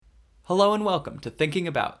Hello and welcome to Thinking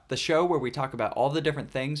About, the show where we talk about all the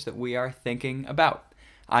different things that we are thinking about.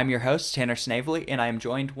 I'm your host, Tanner Snavely, and I am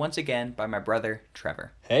joined once again by my brother,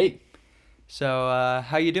 Trevor. Hey, So,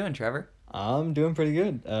 how you doing, Trevor? I'm doing pretty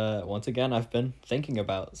good. Once again, I've been thinking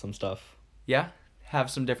about some stuff. Yeah?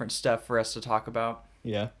 Have some different stuff for us to talk about?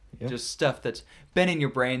 Yeah. Just stuff that's been in your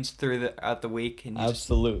brains throughout the week, and you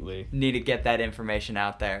Absolutely. just need to get that information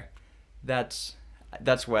out there.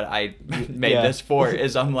 That's what I made Yeah. this for,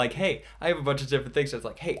 is I'm like, hey, I have a bunch of different things. So it's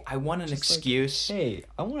like, hey, I want an Just like, excuse. hey,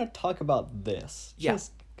 I want to talk about this. Yeah.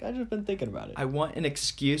 I've just been thinking about it. I want an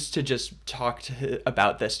excuse to just talk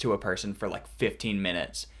about this to a person for like 15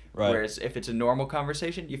 minutes. Right. Whereas if it's a normal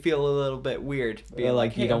conversation, you feel a little bit weird being Yeah,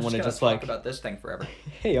 like, like, you hey, don't I'm wanna just just, gonna talk like- about this thing forever.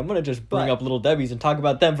 Hey, I'm gonna just bring But- up Little Debbie's and talk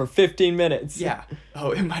about them for 15 minutes. Yeah.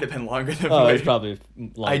 Oh, it might have been longer than Oh, we- it's probably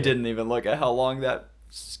longer. I didn't even look at how long that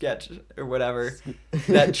sketch or whatever,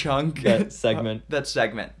 that chunk, That segment. that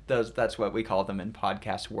segment. That's what we call them in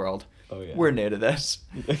podcast world. Oh yeah. We're new to this,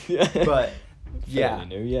 but yeah. Fairly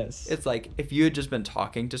new, yes. It's like if you had just been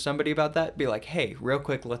talking to somebody about that, be like, hey, real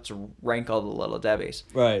quick, let's rank all the Little Debbies.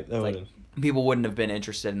 right. That Like, wouldn't. people wouldn't have been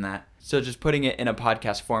interested in that. So just putting it in a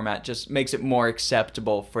podcast format just makes it more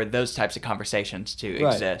acceptable for those types of conversations to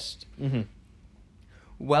Right. exist. Mm-hmm.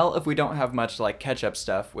 Well, if we don't have much like catch-up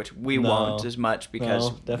stuff, which we No. won't as much because No,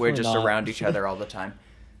 we're definitely just not. around each other all the time.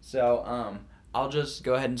 So I'll just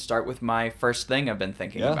go ahead and start with my first thing I've been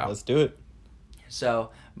thinking Yeah, about. let's do it.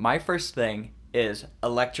 So my first thing is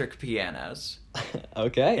electric pianos.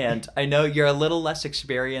 Okay. And I know you're a little less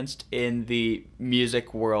experienced in the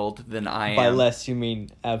music world than I am. By less, you mean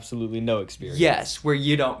absolutely no experience. Yes, where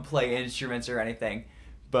you don't play instruments or anything.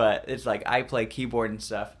 But it's like I play keyboard and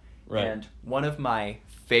stuff. Right. And one of my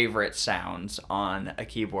favorite sounds on a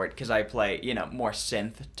keyboard, because I play, more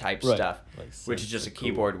synth type Right. stuff, Like which is synths just are a cool.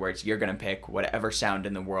 keyboard where you're going to pick whatever sound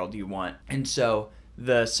in the world you want. And so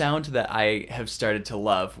the sound that I have started to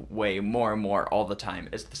love way more and more all the time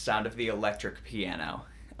is the sound of the electric piano.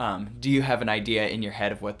 Do you have an idea in your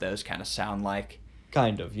head of what those kind of sound like?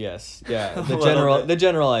 Kind of, yes. Yeah. A The little general bit. the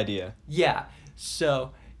general idea. Yeah.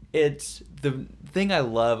 So it's the thing I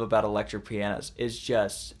love about electric pianos is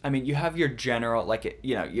just, I mean, you have your general, like,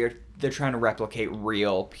 they're trying to replicate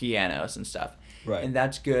real pianos and stuff. Right. And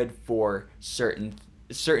that's good for certain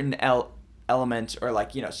elements or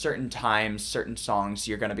like, certain times, certain songs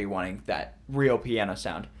you're going to be wanting that real piano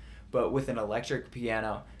sound. But with an electric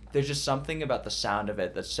piano, there's just something about the sound of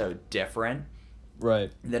it that's so different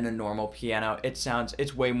Right. than a normal piano.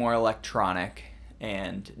 It's way more electronic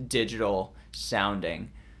and digital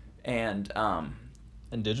sounding. And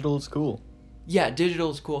And digital is cool. yeah,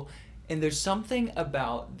 digital is cool. And there's something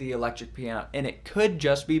about the electric piano, and it could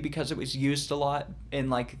just be because it was used a lot in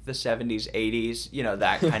like the 70s, 80s,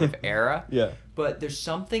 that kind of era. Yeah. But there's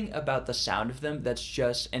something about the sound of them that's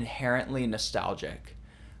just inherently nostalgic.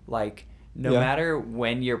 Like, no Yeah. matter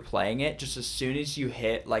when you're playing it, just as soon as you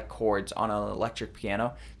hit like chords on an electric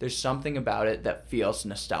piano, there's something about it that feels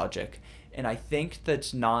nostalgic. And I think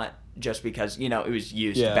that's not just because, it was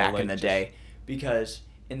used Yeah, back like in the just- day. Because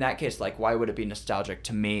in that case, like, why would it be nostalgic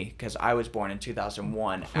to me? Because I was born in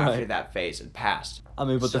 2001 after Right. that phase had passed. I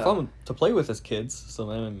mean, but they're So- fun to play with as kids, so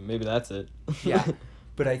maybe that's it. Yeah.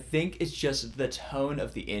 But I think it's just the tone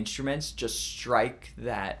of the instruments just strike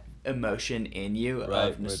that emotion in you Right, of where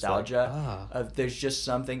it's like, nostalgia. There's just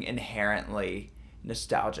something inherently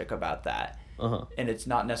nostalgic about that. Uh-huh. And it's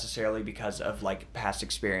not necessarily because of like past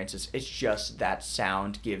experiences. It's just that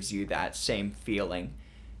sound gives you that same feeling.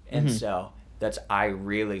 And Mhm. so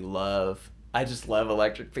I just love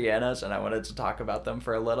electric pianos, and I wanted to talk about them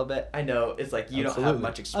for a little bit. I know it's like you don't have Absolutely.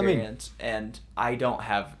 much I mean- experience, and I don't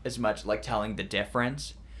have as much like telling the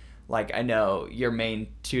difference. Like, I know your main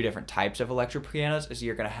two different types of electric pianos is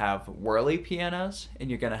you're going to have whirly pianos and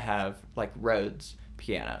you're going to have like Rhodes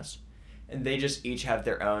pianos. And they just each have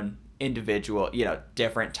their own individual,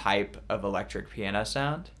 different type of electric piano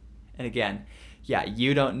sound. And again, yeah,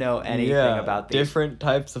 you don't know anything about these, different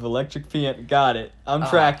types of electric piano. Got it. I'm Ah.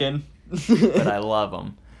 tracking. but I love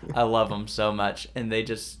them. I love them so much. And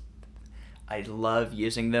I love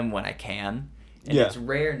using them when I can. And Yeah. it's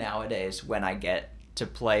rare nowadays when I get to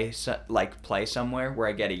play somewhere where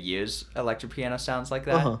I get to use electric piano sounds like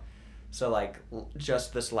that. Uh-huh. So like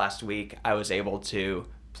just this last week, I was able to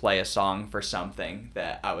play a song for something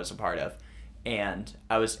that I was a part of, and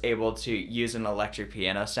I was able to use an electric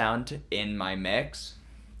piano sound in my mix,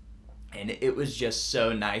 and it was just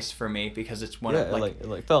so nice for me because it's one of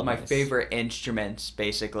it felt my nice. favorite instruments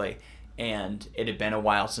basically. And it had been a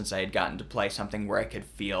while since I had gotten to play something where I could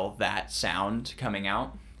feel that sound coming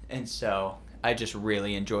out. And so I just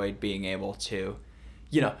really enjoyed being able to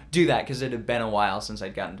do that because it had been a while since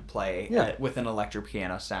I'd gotten to play with an electric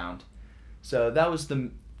piano sound. So that was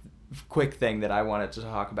the quick thing that I wanted to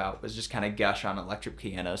talk about, was just kind of gush on electric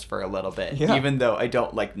pianos for a little bit. Yeah. Even though I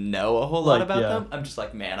don't know a whole lot about them, I'm just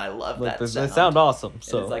like, man, I love that sound. They sound awesome.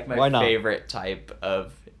 So and it's like my why not? favorite type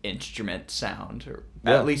of instrument sound, or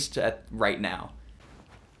at least right now.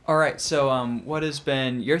 All right, so what has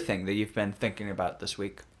been your thing that you've been thinking about this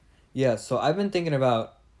week? Yeah, so I've been thinking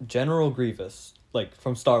about General Grievous, like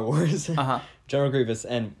from Star Wars. General Grievous,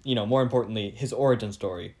 and more importantly, his origin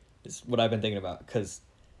story is what I've been thinking about, because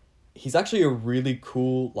he's actually a really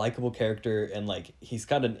cool, likable character, and like he's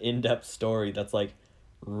got an in-depth story that's like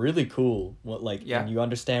really cool. And you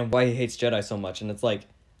understand why he hates Jedi so much, and it's like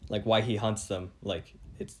why he hunts them.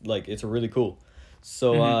 It's really cool.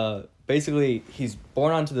 So basically, he's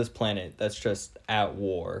born onto this planet that's just at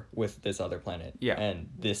war with this other planet. Yeah. And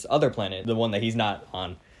this other planet, the one that he's not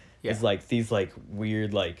on, is like these like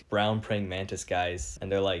weird like brown praying mantis guys,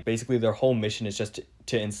 and they're like basically their whole mission is just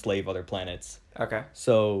to enslave other planets. Okay.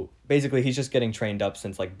 So basically he's just getting trained up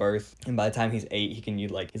since like birth, and by the time he's 8 he can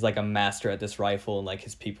use he's like a master at this rifle, and like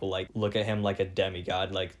his people like look at him like a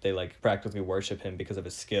demigod, like they like practically worship him because of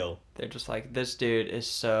his skill. They're just like, this dude is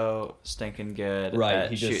so stinking good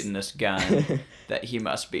at shooting this gun that he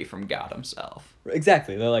must be from God himself.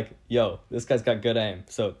 Exactly. They're like, yo, this guy's got good aim,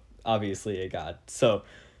 so obviously a god. So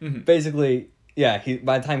basically, he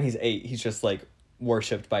by the time he's 8 he's just like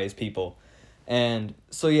worshipped by his people. And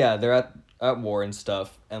so they're at war and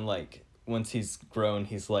stuff, and like once he's grown,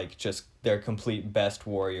 he's like just their complete best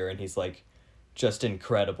warrior, and he's like just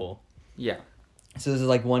incredible. Yeah. So this is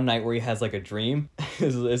like one night where he has like a dream.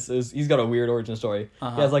 He's got a weird origin story. He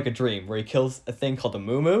has like a dream where he kills a thing called a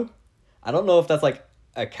moo. I don't know if that's like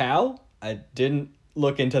a cow. I didn't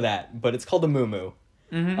look into that, but it's called a moo.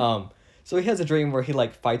 So he has a dream where he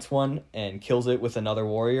like fights one and kills it with another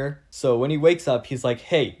warrior. So when he wakes up, he's like,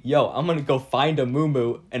 hey, yo, I'm gonna go find a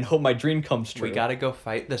moo and hope my dream comes true. We gotta go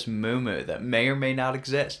fight this moo that may or may not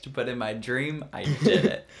exist, but in my dream, I did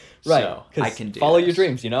it. Right, so I can follow this. your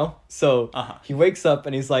dreams, So he wakes up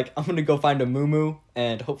and he's like, I'm gonna go find a moo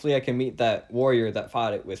and hopefully I can meet that warrior that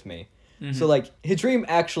fought it with me. So like his dream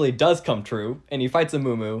actually does come true, and he fights a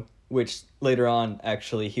moo, which later on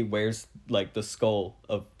actually he wears like the skull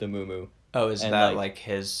of the moo. Oh, is and that like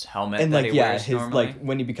his helmet and that like he wears his normally? like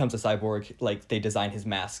when he becomes a cyborg, like they design his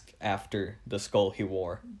mask after the skull he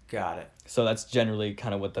wore. Got it. So that's generally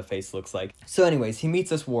kind of what the face looks like. So anyways, he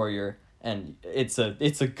meets this warrior, and it's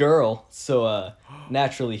a girl, so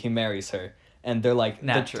naturally he marries her, and they're like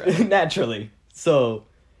naturally. So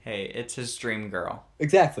hey, it's his dream girl.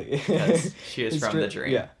 Exactly. Because she is from the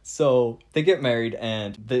dream. Yeah. So they get married,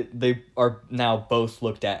 and they are now both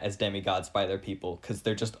looked at as demigods by their people, because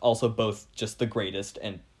they're just also both just the greatest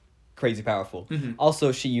and crazy powerful.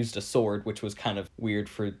 Also, she used a sword, which was kind of weird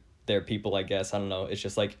for their people, I guess. I don't know. It's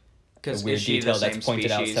just like a weird detail that's pointed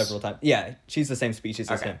out several times. Yeah, she's the same species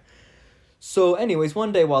as him. So anyways,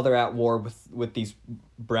 one day while they're at war with these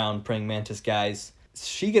brown praying mantis guys,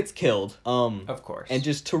 she gets killed. Of course. And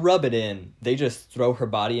just to rub it in, they just throw her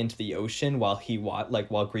body into the ocean while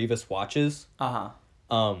while Grievous watches.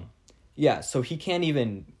 Yeah, so he can't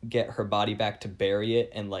even get her body back to bury it,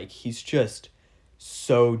 and like he's just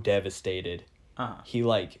so devastated. He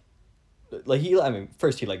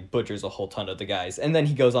first he like butchers a whole ton of the guys, and then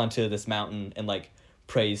he goes onto this mountain and like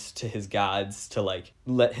prays to his gods to like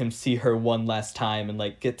let him see her one last time and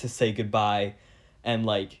like get to say goodbye, and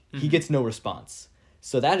like he gets no response.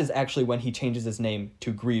 So that is actually when he changes his name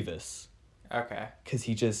to Grievous. Okay. Because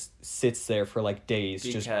he just sits there for like days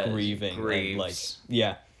just grieving. And like,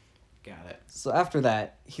 yeah. Got it. So after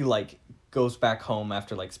that, he like goes back home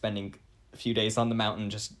after like spending a few days on the mountain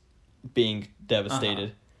just being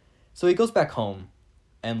devastated. So he goes back home,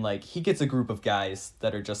 and like he gets a group of guys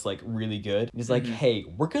that are just like really good. He's like, hey,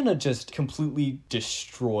 we're gonna just completely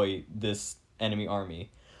destroy this enemy army.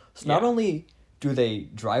 So not only do they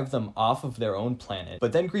drive them off of their own planet,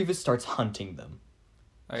 but then Grievous starts hunting them.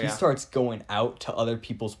 He starts going out to other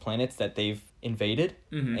people's planets that they've invaded,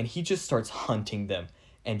 and he just starts hunting them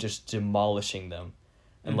and just demolishing them.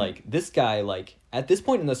 And like this guy, like at this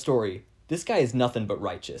point in the story, this guy is nothing but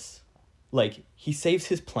righteous. Like he saves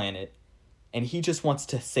his planet, and he just wants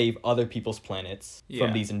to save other people's planets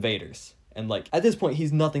from these invaders. And like at this point,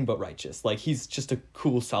 he's nothing but righteous. Like he's just a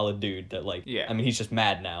cool, solid dude that like, I mean, he's just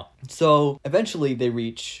mad now. So eventually they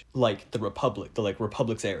reach like the Republic, the like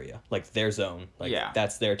Republic's area, like their zone. Like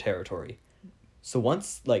that's their territory. So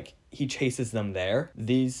once like he chases them there,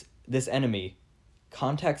 this enemy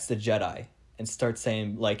contacts the Jedi and starts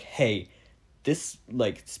saying like, hey, this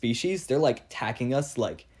like species, they're like attacking us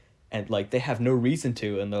like and like they have no reason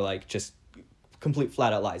to, and they're like just complete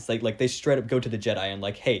flat out lies. Like they straight up go to the Jedi and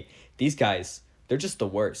like, hey, these guys, they're just the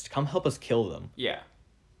worst. Come help us kill them. Yeah.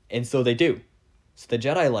 And so they do. So the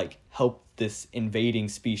Jedi like help this invading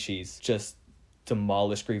species just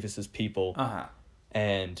demolish Grievous's people. Uh-huh.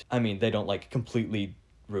 And I mean, they don't like completely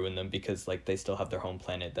ruin them because like they still have their home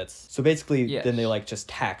planet. That's so basically Yes. then they like just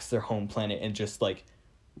tax their home planet and just like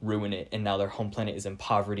ruin it, and now their home planet is in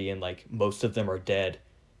poverty and like most of them are dead.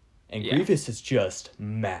 And Yeah. Grievous is just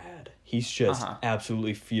mad. He's just Uh-huh.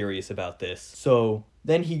 absolutely furious about this. So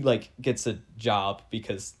then he like gets a job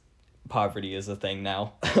because poverty is a thing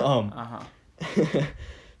now. Uh-huh.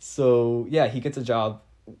 So yeah, he gets a job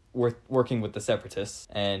working with the Separatists,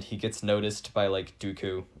 and he gets noticed by like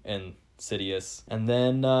Dooku and Sidious, and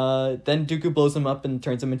then Dooku blows him up and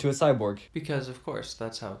turns him into a cyborg. Because of course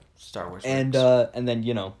that's how Star Wars And works. and then,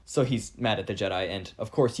 you know, so he's mad at the Jedi and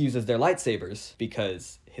of course uses their lightsabers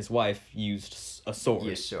because his wife used a sword.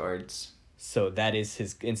 Use swords. So that is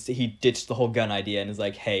his he ditched the whole gun idea and is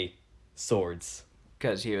like, hey, swords.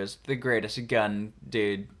 Because he was the greatest gun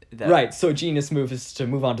dude. That, Right, so genius move is to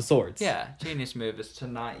move on to swords. Yeah, genius move is to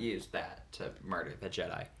not use that to murder the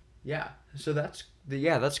Jedi. Yeah, so that's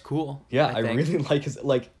cool. Yeah, I think. really like his,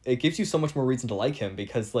 like, it gives you so much more reason to like him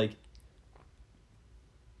because, like...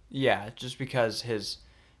 Yeah, just because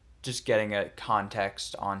just getting a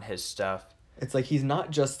context on his stuff. It's like he's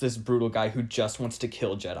not just this brutal guy who just wants to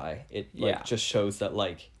kill Jedi. It, like, Yeah. just shows that,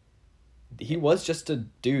 like, he was just a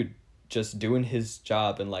dude just doing his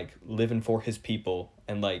job and, like, living for his people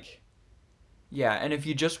and, like... Yeah, and if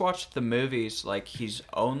you just watch the movies, like, he's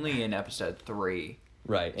only in episode 3.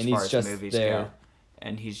 Right, and as far he's as just movies there... go.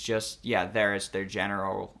 And he's just, there as their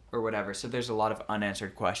general or whatever. So there's a lot of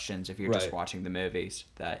unanswered questions if you're just Right. watching the movies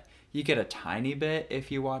that you get a tiny bit if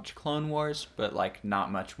you watch Clone Wars, but like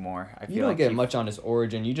not much more. I feel You don't like get much on his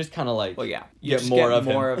origin. You just kind of like... Well, yeah, you get just more get of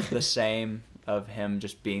him. more of the same of him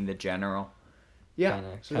just being the general. Yeah,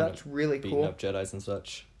 so that's really beating cool. up Jedis and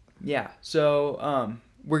such. Yeah, so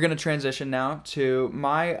we're gonna transition now to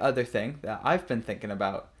my other thing that I've been thinking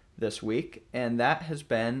about this week, and that has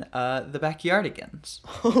been the Backyardigans.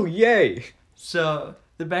 Oh, yay! So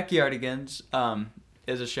the Backyardigans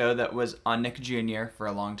is a show that was on Nick Jr. for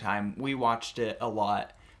a long time. We watched it a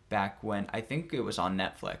lot back when I think it was on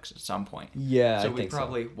Netflix at some point. Yeah, so I we think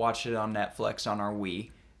probably watched it on Netflix on our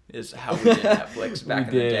Wii. Is how we did Netflix back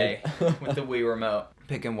in the day with the Wii remote,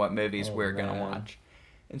 picking what movies we were gonna man. watch.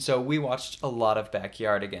 And so we watched a lot of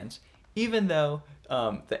Backyardigans, even though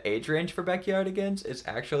the age range for Backyardigans is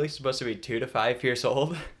actually supposed to be 2 to 5 years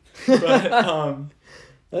old. But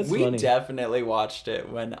That's we funny. definitely watched it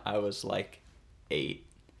when I was like 8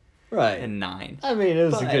 Right. and 9. I mean, it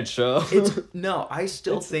was a But good show. No, I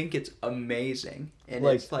still It's- think it's amazing, and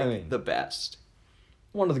Like, it's like I mean- the best.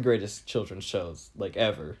 one of the greatest children's shows, like,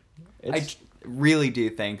 ever. It's, Really do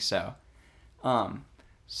think so.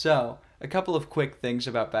 So a couple of quick things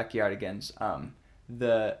about Backyardigans.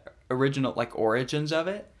 The original, like, origins of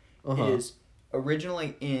it is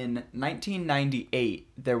originally in 1998.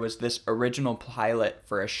 There was this original pilot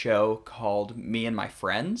for a show called Me and My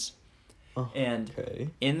Friends, and okay.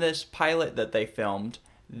 in this pilot that they filmed,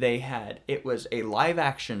 it was a live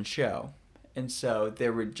action show, and so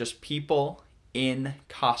there were just people in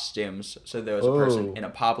costumes. So there was a person in a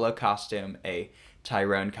Pablo costume, a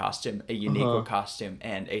Tyrone costume, a Uniqua costume,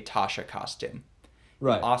 and a Tasha costume.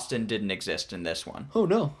 Right. Austin didn't exist in this one. Oh,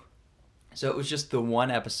 no. So it was just the one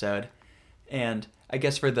episode. And I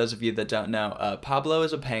guess for those of you that don't know, Pablo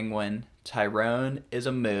is a penguin, Tyrone is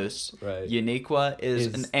a moose, Right. Uniqua is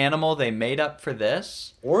an animal they made up for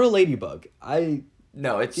this. Or a ladybug.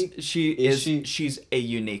 No, she's a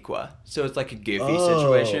Uniqua. So it's like a Goofy Oh,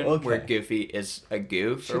 situation okay. where Goofy is a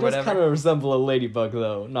goof She or does whatever. kind of resemble a ladybug,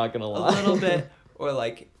 though, not gonna A lie. little bit. Or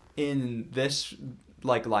like in this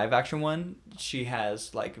like live action one, she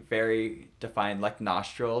has like very defined like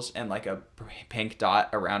nostrils and like a pink dot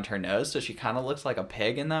around her nose, so she kind of looks like a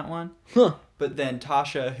pig in that one. Huh. But then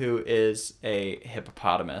Tasha, who is a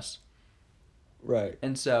hippopotamus. Right.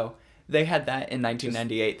 And so they had that in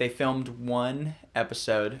 1998. They filmed one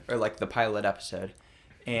episode, or like the pilot episode,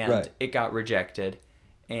 and Right. it got rejected.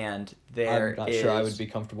 And I'm not sure I would be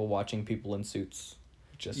comfortable watching people in suits.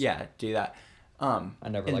 Just Yeah, do that. I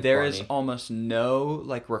never and liked there is Barney. almost no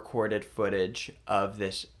like recorded footage of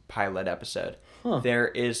this pilot episode. Huh. There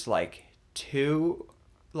is like 2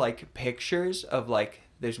 like pictures of like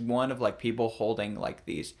there's one of like people holding like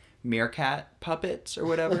these meerkat puppets or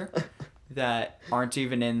whatever that aren't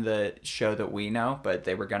even in the show that we know, but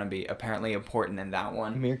they were going to be apparently important in that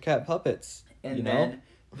one. Meerkat puppets. And you then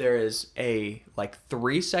know? there is a like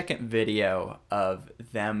 3-second video of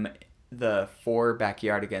them, the 4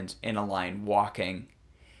 backyardigans in a line walking,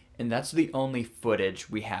 and that's the only footage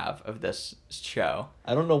we have of this show.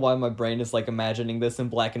 I don't know why my brain is like imagining this in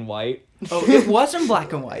black and white. Oh, it was in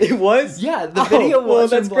black and white. It was? Yeah, the video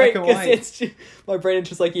was in black and white. It's just, my brain is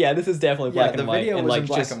just like, yeah, this is definitely black and white. Yeah, the video and was like, in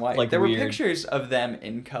black just, and white. Like, there weird. were pictures of them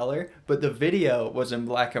in color, but the video was in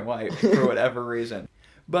black and white for whatever reason.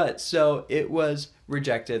 But so it was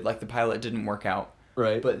rejected, like the pilot didn't work out.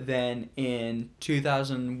 Right. But then in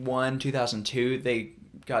 2001, 2002, they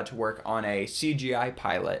got to work on a CGI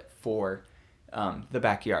pilot for the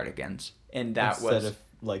Backyardigans. And that Instead was... of,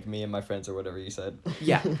 like, Me and My Friends or whatever you said.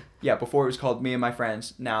 Yeah, before it was called Me and My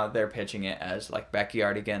Friends, now they're pitching it as, like,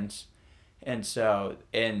 Backyardigans. And so,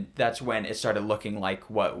 and that's when it started looking like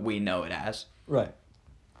what we know it as. Right.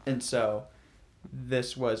 And so,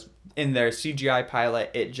 this was, in their CGI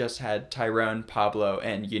pilot, it just had Tyrone, Pablo,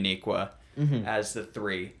 and Uniqua as the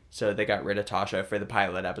 3. So they got rid of Tasha for the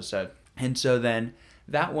pilot episode. And so then,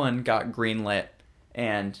 that one got greenlit,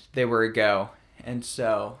 and they were a go. And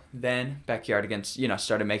so then Backyardigans,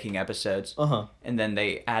 started making episodes. And then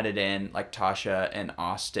they added in like Tasha and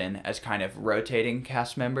Austin as kind of rotating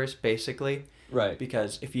cast members, basically. Right.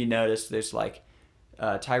 Because if you notice, there's like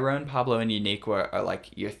Tyrone, Pablo, and Uniqua are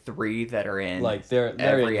like your 3 that are in like they're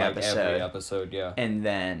every in, like, episode. Every episode, yeah. And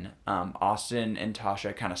then Austin and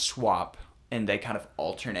Tasha kind of swap, and they kind of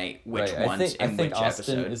alternate which ones in which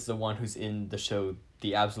Austin episode. is the one who's in the show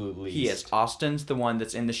the absolute least. He is. Austin's the one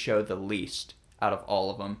that's in the show the least out of all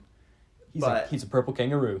of them. He's a purple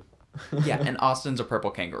kangaroo. Yeah, and Austin's a purple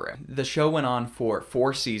kangaroo. The show went on for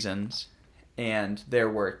 4 seasons, and there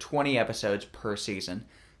were 20 episodes per season.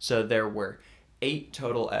 So there were 80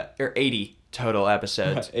 total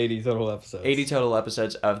episodes. 80 total episodes. 80 total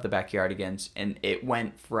episodes of the Backyardigans, and it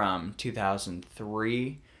went from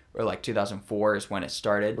 2003 or like 2004 is when it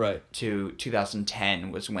started, right, to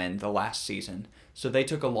 2010 was when the last season. So they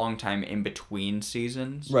took a long time in between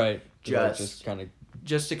seasons. Right. Just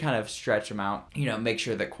to kind of stretch them out, make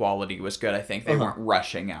sure that quality was good. I think they weren't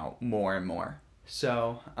rushing out more and more.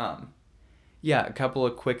 So, yeah, a couple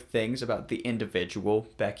of quick things about the individual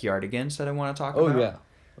Backyardigans that I want to talk about. Oh, yeah.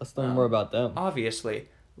 Let's learn more about them. Obviously,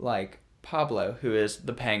 like Pablo, who is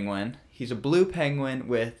the penguin. He's a blue penguin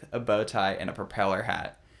with a bow tie and a propeller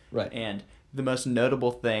hat. Right. And the most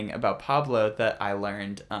notable thing about Pablo that I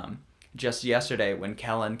learned just yesterday when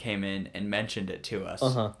Kellen came in and mentioned it to us,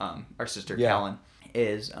 our sister Kellen,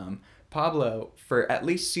 is Pablo, for at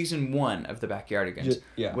least season 1 of the Backyardigans,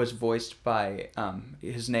 was voiced by,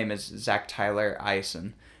 his name is Zach Tyler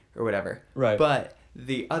Eisen, or whatever. Right. But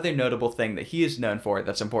the other notable thing that he is known for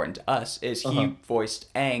that's important to us is he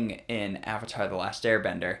voiced Aang in Avatar The Last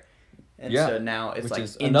Airbender. And so now it's like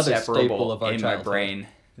inseparable of our in my brain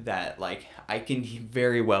that like I can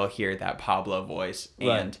very well hear that Pablo voice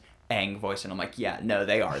and Aang voice, and I'm like, yeah, no,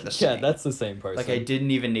 they are the same. Yeah, that's the same person. Like, I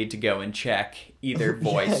didn't even need to go and check either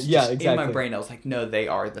voice. Exactly. In my brain, I was like, no, they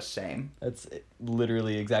are the same. That's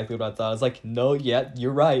literally exactly what I thought. I was like, no,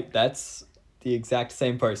 you're right. That's the exact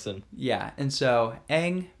same person. Yeah, and so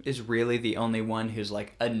Aang is really the only one who's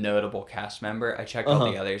like a notable cast member. I checked all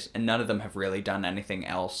the others, and none of them have really done anything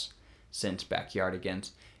else since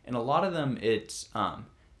Backyardigans. And a lot of them, it's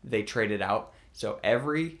they traded out. So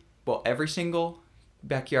every single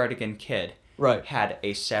Backyardigan kid had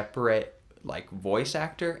a separate like voice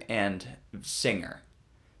actor and singer.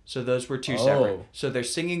 So those were 2 separate. So their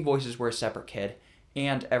singing voices were a separate kid,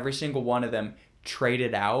 and every single one of them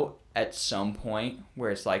traded out at some point, where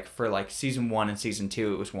it's like for like season 1 and season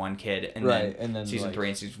 2 it was one kid, and then season like, 3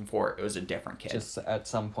 and season 4 it was a different kid. Just at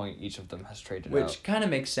some point each of them has traded out. Which kind of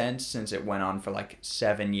makes sense since it went on for like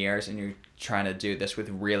 7 years, and you're trying to do this with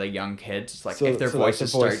really young kids. It's like if their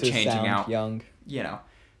voices start changing out, young.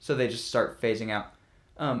 So they just start phasing out.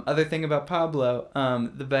 Other thing about Pablo,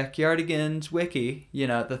 the Backyardigans wiki,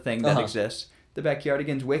 the thing that exists. The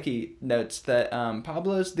Backyardigans wiki notes that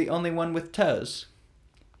Pablo's the only one with toes.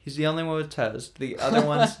 He's the only one with toes. The other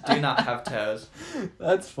ones do not have toes.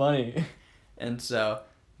 That's funny. And so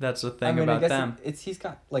that's the thing about them. He's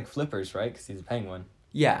got like flippers, right? Because he's a penguin.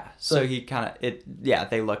 Yeah. So he kind of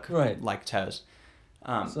they look like toes.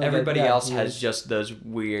 So everybody else has just those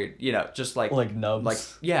weird, just like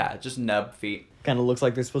nubs. Just nub feet. Kind of looks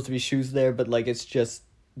like there's supposed to be shoes there, but like it's just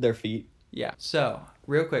their feet. Yeah. So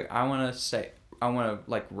real quick, I want to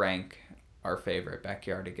like rank our favorite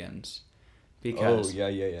Backyardigans, because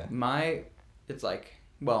it's like,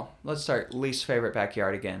 well, let's start least favorite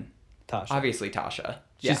Backyardigan. Tasha. Obviously Tasha.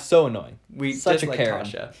 She's so annoying. We Such dislike a Karen.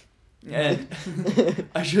 Tasha. And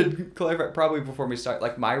I should clarify probably before we start,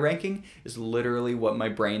 like my ranking is literally what my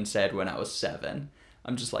brain said when I was 7.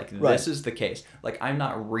 I'm just like, this is the case. Like, I'm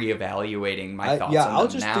not reevaluating my thoughts on I'll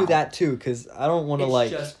them just now. do that too, because I don't want to It's like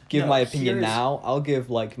just- give no, my opinion here's- now. I'll give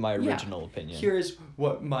like my original opinion. Here's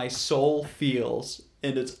what my soul feels,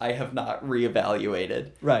 and it's I have not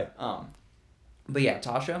reevaluated. Right. But yeah,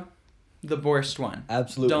 Tasha, the worst one.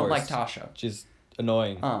 Absolute Don't worst. like Tasha. Just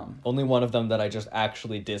annoying. Only one of them that I just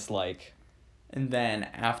actually dislike. And then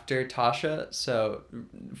after Tasha, so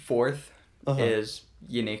 4th is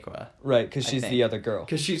Uniqua. Right, because she's think. the other girl.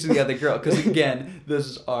 Because she's the other girl. Because again, this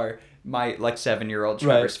is my like 7-year-old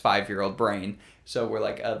Trevor's 5-year-old brain. So we're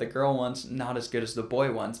like, the girl one's not as good as the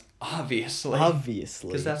boy one's, obviously.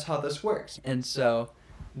 Because that's how this works. And so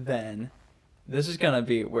then this is going to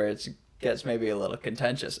be where it gets maybe a little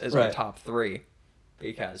contentious is our top 3.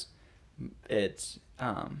 Because it's...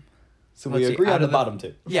 so we agree on the bottom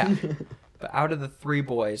 2. Yeah. But out of the 3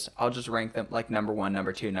 boys, I'll just rank them like number 1,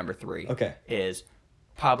 number 2, number 3. Okay. Is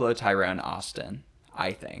Pablo, Tyrone, Austin,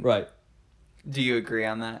 I think. Right. Do you agree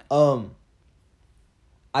on that?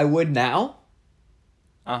 I would now.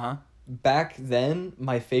 Uh-huh. Back then,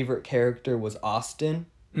 my favorite character was Austin.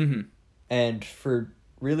 Mm-hmm. And for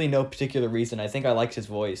really no particular reason, I think I liked his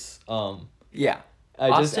voice. Yeah.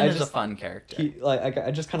 Austin is a fun character. I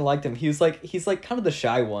just kind of liked him. He's like kind of the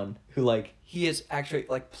shy one who like... He is actually,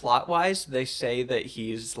 like, plot-wise, they say that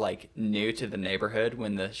he's, like, new to the neighborhood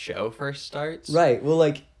when the show first starts. Right. Well,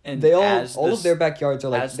 like, And they all of their backyards are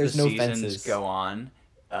like, as there's the no seasons fences. go on,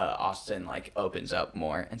 Austin, like, opens up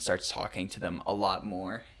more and starts talking to them a lot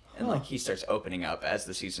more. And, like, he starts opening up as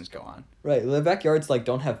the seasons go on. Right. Well, the backyards, like,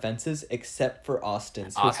 don't have fences except for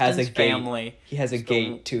Austin's, who has a gate. Family. He has a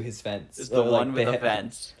gate to his fence. It's the one with the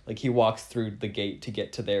fence. Like, he walks through the gate to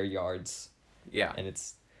get to their yards. Yeah. And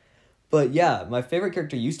it's... But yeah, my favorite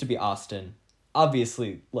character used to be Austin.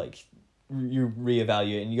 Obviously, like, you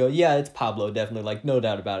reevaluate and you go, yeah, it's Pablo, definitely. Like, no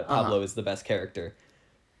doubt about it. Pablo is the best character.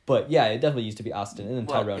 But yeah, it definitely used to be Austin. And then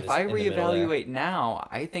Tyrone is in the middle there. If I reevaluate now,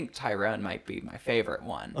 I think Tyrone might be my favorite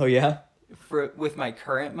one. Oh, yeah? With my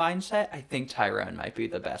current mindset, I think Tyrone might be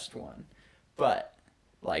the best one. But,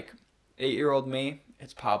 like, 8-year-old me,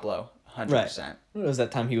 it's Pablo, 100%. Right. It was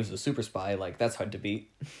that time he was a super spy. Like, that's hard to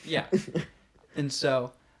beat. Yeah. And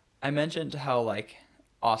so... I mentioned how, like,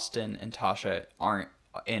 Austin and Tasha aren't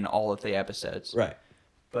in all of the episodes. Right.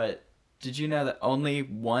 But did you know that only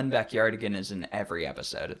one Backyardigan is in every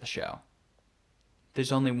episode of the show?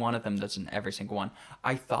 There's only one of them that's in every single one.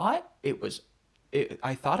 I thought it was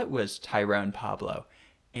Tyrone, Pablo,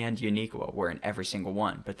 and Uniqua were in every single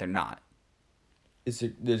one, but they're not.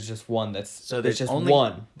 There's just one that's... So there's just only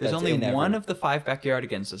one. There's only one of the 5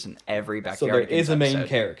 Backyardigans that's in every Backyardigans So there is a main episode.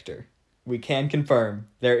 character. We can confirm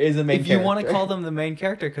there is a main character. If you want to call them the main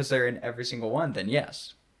character because they're in every single one, then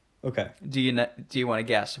yes. Okay. Do you want to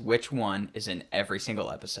guess which one is in every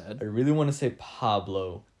single episode? I really want to say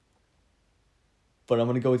Pablo, but I'm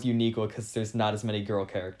going to go with Uniqua because there's not as many girl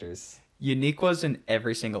characters. Uniqua's in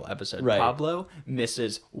every single episode. Right. Pablo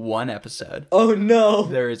misses one episode. Oh, no.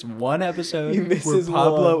 There is one episode He where misses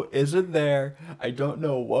Pablo one. isn't there. I don't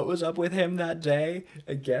know what was up with him that day.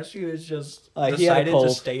 I guess he was just He had a decided to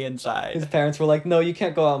cold. stay inside. His parents were like, no, you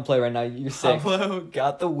can't go out and play right now. You're sick. Pablo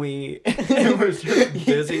got the Wii and was just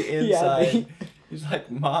busy inside. Yeah, He's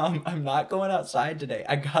like, Mom, I'm not going outside today.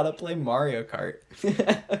 I gotta play Mario Kart.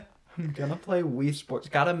 I'm gonna play Wii Sports.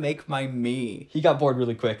 Gotta make my me. He got bored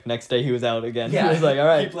really quick. Next day he was out again. Yeah, He was like, all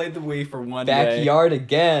right, He played the Wii for one day. backyard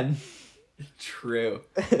again. True.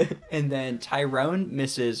 And then Tyrone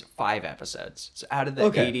misses 5 episodes. So out of the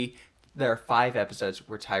Okay. 80, there are 5 episodes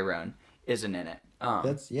where Tyrone isn't in it.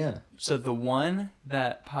 Yeah. So the one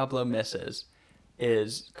that Pablo misses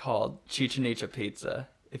is called Chichen Itza Pizza.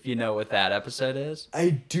 If you know what that episode is.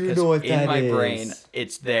 I do 'Cause know what that is. in my brain,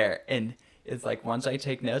 it's there. And it's like, once I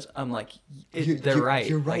take notes, I'm like, they're right.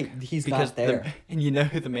 You're right. Like, He's because not there. and you know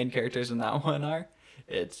who the main characters in that one are?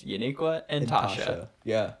 It's Uniqua and Tasha.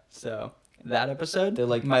 Yeah. So that episode, They're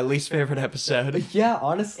like- my least favorite episode. Yeah,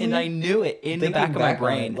 honestly. And I knew it in the Thinking back of my back on it,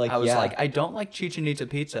 brain. like, I was yeah. like, I don't like Chichen Itza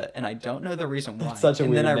Pizza, and I don't know the reason why. That's such a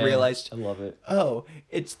and weird then I name. realized, I love it. oh,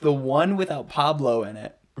 it's the one without Pablo in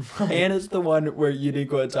it. And it's the one where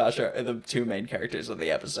Uniqua and Tasha are the 2 main characters of the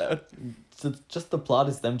episode. So just the plot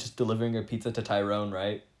is them just delivering a pizza to Tyrone,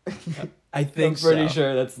 right? I think I'm pretty so.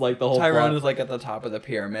 sure that's like the whole Tyrone plot. is like at the top of the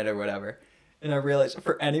pyramid or whatever. And I realized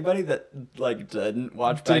for anybody that like didn't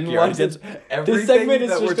watch Didn't watch Backyardigans, it. everything This segment is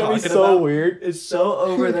that we're just gonna be talking so about weird. is so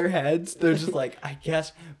over their heads. They're just like, I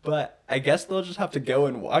guess they'll just have to go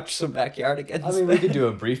and watch some Backyardigans. I mean, we could do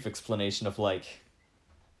a brief explanation of like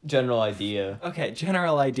general idea. Okay,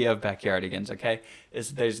 general idea of backyardigans, okay,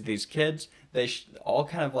 is there's these kids, all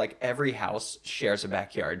kind of like every house shares a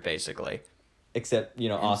backyard, basically. Except, And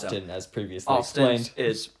so Austin, as previously Austin explained.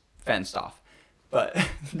 is fenced off, but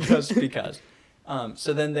just because.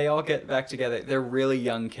 So then they all get back together. They're really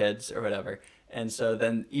young kids or whatever. And so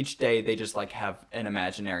then each day they just like have an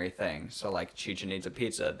imaginary thing. So like Chicha needs a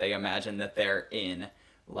pizza. They imagine that they're in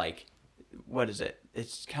like, what is it?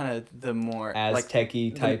 It's kind of the more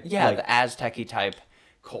Aztec-y type. the Aztec-y type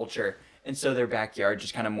culture. And so their backyard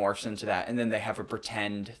just kind of morphs into that. And then they have a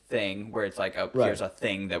pretend thing where it's like, oh, Right. here's a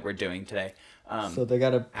thing that we're doing today. So they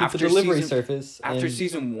got a pizza after delivery season- service. After and-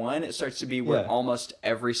 season 1, it starts to be where Yeah. almost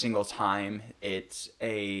every single time it's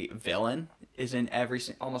a villain is in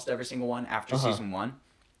almost every single one after season 1.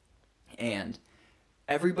 And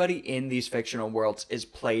everybody in these fictional worlds is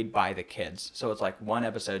played by the kids. So it's like one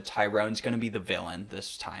episode, Tyrone's going to be the villain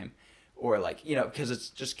this time. Or like, because it's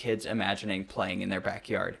just kids imagining playing in their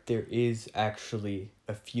backyard. There is actually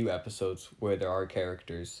a few episodes where there are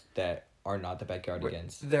characters that are not the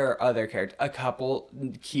backyardigans. There are other characters, a couple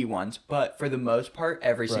key ones, but for the most part,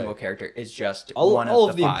 every single Right. character is just All one of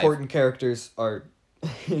of the the 5. important characters are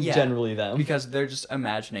Yeah, generally them. because they're just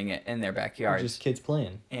imagining it in their They're backyards. just kids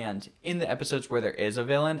playing. And in the episodes where there is a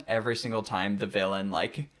villain, every single time the villain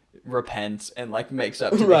like repents and like makes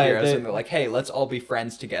up to the Right, heroes, and they're like, "Hey, let's all be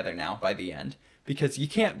friends together now." By the end, because you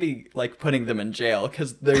can't be like putting them in jail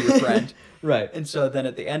because they're your friend. Right. And so then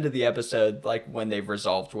at the end of the episode, like when they've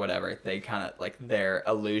resolved whatever, they kind of like their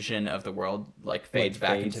illusion of the world like fades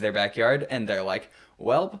back fades. into their backyard, and they're like,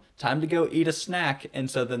 "Well, time to go eat a snack."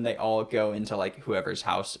 And so then they all go into like whoever's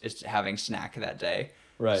house is having snack that day.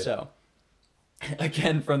 Right. So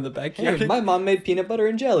again, from the backyard. Hey, my mom made peanut butter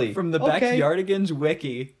and jelly. From the Okay. Backyardigans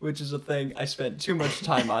wiki, which is a thing I spent too much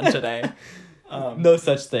time on today. No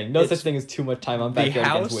such thing. No It's such thing as too much time on The Backyardigans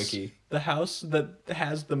house, Wiki. the house that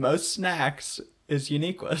has the most snacks is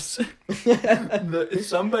Uniquas.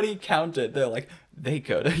 Somebody counted. They're like, they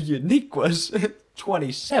go to Uniquas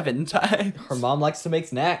 27 times. Her mom likes to make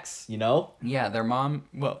snacks, Yeah, their mom.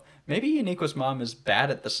 Well, maybe Uniqua's mom is bad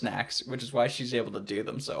at the snacks, which is why she's able to do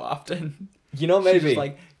them so often. She's Maybe. just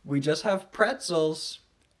like, we just have pretzels,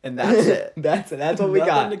 and that's it. that's what we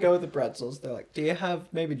Nothing got. to go with the pretzels. They're like, do you have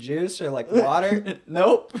maybe juice or like water?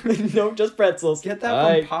 Nope. No, just pretzels. Get that from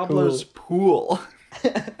Alright, Pablo's pool.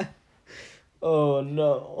 cool. Oh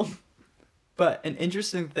no. But an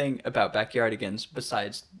interesting thing about Backyardigans,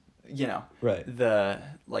 besides, Right.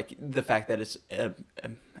 the fact that it's a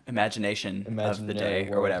imagination of the day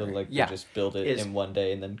or whatever. Like Yeah. they just build it Is- in one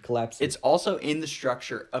day and then collapse it. It's also in the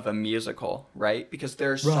structure of a musical, right? Because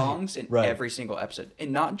there are songs in right. every single episode.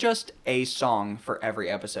 And not just a song for every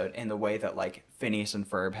episode in the way that, like, Phineas and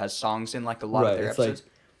Ferb has songs in, like, a lot of their It's episodes.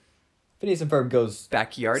 like Phineas and Ferb goes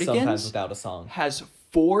sometimes Backyardigans without a song. has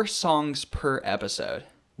 4 songs per episode.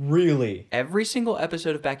 Really? Every single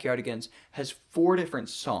episode of Backyardigans has 4 different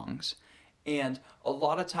songs. And a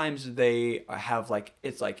lot of times they have, like,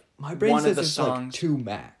 it's like My brain one says of the it's songs. like 2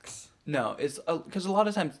 max. No, it's because a lot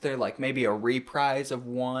of times they're like maybe a reprise of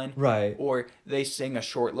one. Right. Or they sing a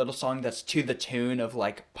short little song that's to the tune of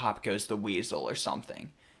like Pop Goes the Weasel or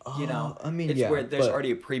something. I mean, it's yeah, where there's but- already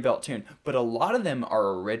a pre-built tune. But a lot of them are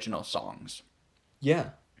original songs. Yeah.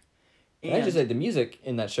 And I And just say the music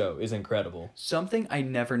in that show is incredible. something I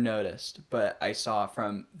never noticed, but I saw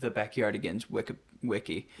from the Backyardigans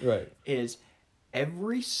wiki Right. is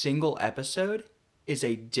every single episode is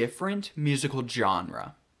a different musical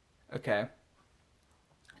genre. Okay?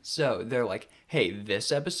 So they're like, hey,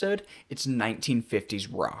 this episode, it's 1950s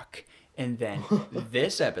rock. And then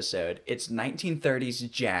this episode, it's 1930s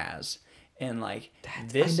jazz. And like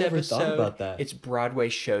this I never thought episode, about that. it's Broadway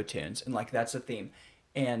show tunes. And like that's the theme.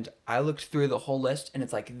 And I looked through the whole list and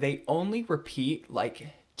it's like they only repeat like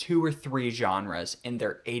 2 or 3 genres in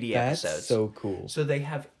their 80 That's episodes. so cool. So they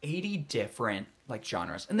have 80 different like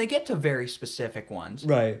genres, and they get to very specific ones.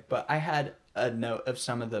 Right. But I had a note of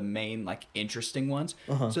some of the main like interesting ones.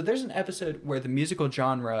 So there's an episode where the musical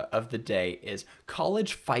genre of the day is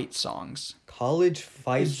college fight songs. College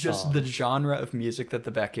fight It's just song. the genre of music that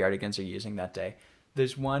the Backyardigans are using that day.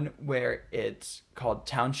 There's one where it's called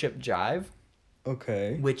Township Jive,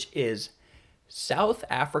 Okay. which is South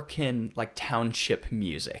African like township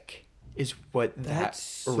music is what That's that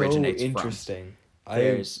so originates from. interesting.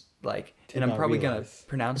 There's like, and I'm not probably realize. gonna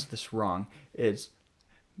pronounce this wrong. It's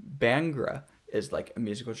Bhangra is like a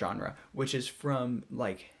musical genre, which is from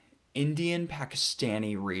like Indian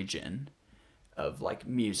Pakistani region of like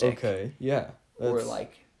music. Okay. Yeah. Or That's-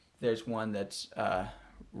 like there's one that's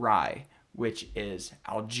Rai, which is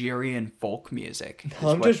Algerian folk music.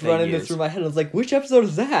 I'm just running this through my head. I was like, which episode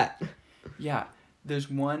is that? Yeah, there's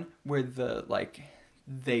one where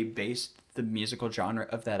they based the musical genre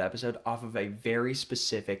of that episode off of a very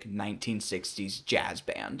specific 1960s jazz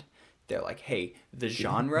band. They're like, hey, the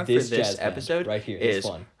genre for this episode right here, is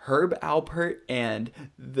Herb Alpert and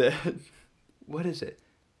what is it?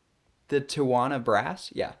 The Tijuana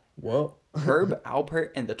Brass? Yeah. Whoa. Herb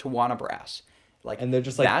Alpert and the Tijuana Brass. Like, and they're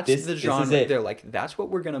just like, that's the genre. This is it. They're like, that's what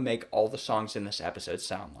we're going to make all the songs in this episode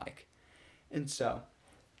sound like. And so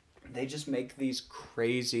they just make these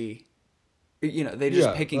crazy, they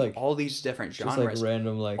just picking like, all these different genres just like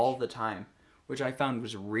random, like, all the time, which I found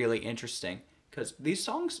was really interesting because these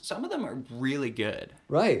songs, some of them are really good.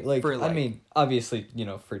 Right. Like, I mean, obviously,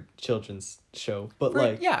 for children's show,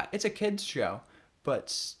 but yeah, it's a kid's show, but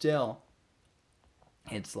still,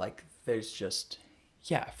 it's like, there's just,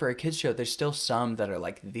 for a kid's show, there's still some that are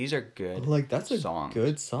like, these are good like, that's songs. A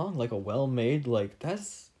good song, like a well-made, like,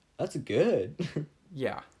 that's good.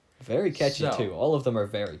 Yeah. Very catchy, too. All of them are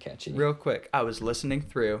very catchy. Real quick, I was listening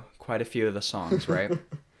through quite a few of the songs, right?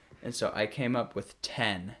 And so I came up with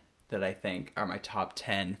 10 that I think are my top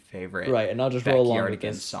 10 favorite right, and I'll just roll along with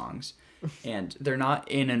this. Songs. And they're not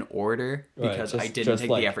in an order because I didn't take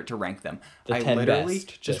the effort to rank them. I literally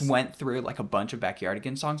just went through like a bunch of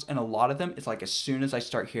Backyardigans songs, and a lot of them, it's like as soon as I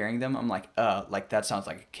start hearing them, I'm like, like that sounds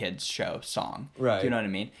like a kid's show song. Right. Do you know what I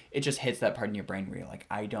mean? It just hits that part in your brain where you're like,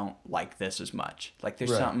 I don't like this as much. Like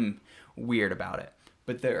there's something weird about it.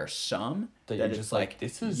 But there are some that you're just like,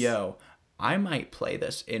 this is... I might play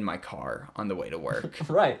this in my car on the way to work.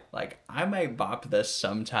 Right. Like, I might bop this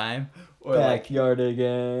sometime. Or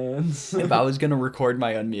Backyardigans. If I was going to record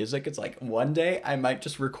my own music, it's like, one day I might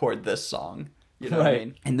just record this song. You know what I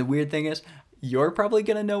mean? And the weird thing is, you're probably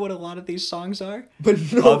going to know what a lot of these songs are. But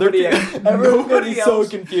everybody's so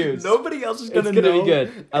confused. Nobody else is going to know. It's going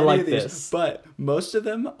to be good. I like this. But most of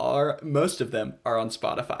them are on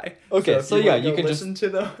Spotify. Okay, so you can listen to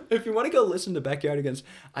them. If you want to go listen to Backyardigans,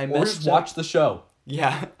 or just watch the show.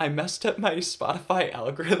 Yeah, I messed up my Spotify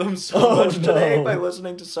algorithm so much today by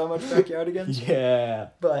listening to so much Backyardigans. Yeah.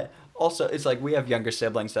 But also, it's like we have younger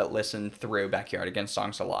siblings that listen through Backyardigans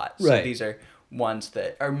songs a lot. So these are ones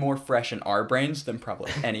that are more fresh in our brains than probably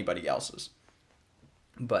anybody else's.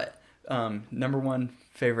 But number one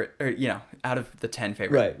favorite, or out of the 10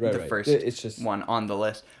 favorite, the first it's just one on the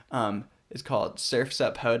list is called Surf's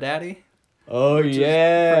Up Ho Daddy. Oh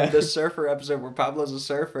yeah, from the surfer episode where Pablo's a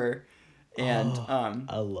surfer. And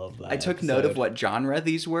I love that. I took note of what genre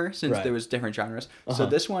these were since there was different genres. So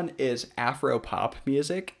this one is Afro pop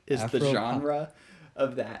music is the genre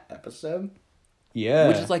of that episode. Yeah.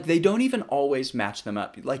 Which is like they don't even always match them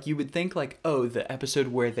up. Like you would think like, oh, the episode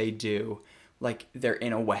where they do like they're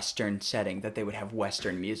in a Western setting that they would have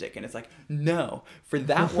Western music. And it's like, no, for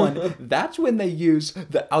that one, that's when they use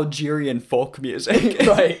the Algerian folk music.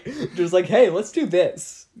 Right. Just like, hey, let's do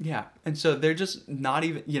this. Yeah. And so they're just not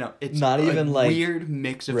even, it's not even a like weird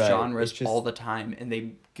mix of genres just all the time. And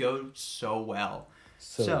they go so well.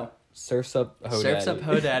 So Surf's Up Ho Daddy. Surf's Up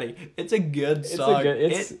Ho Daddy. It's a good song.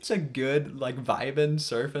 It's a good like vibing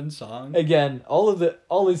surfing song. Again, all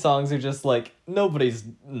these songs are just like nobody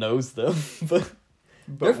knows them, but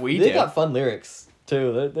they got fun lyrics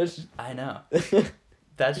too. I know.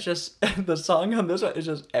 That's just the song on this one is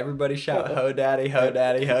just everybody shout ho daddy, ho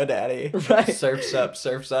daddy, ho daddy. Right. Surf's up,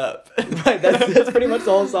 surf's up. Right. That's pretty much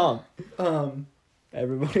the whole song.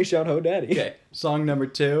 Everybody shout ho daddy. Okay. Song number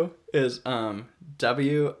 2 is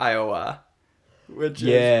W Iowa, which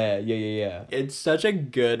yeah. It's such a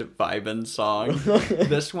good vibin' song.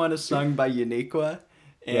 This one is sung by Uniqua,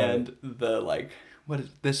 and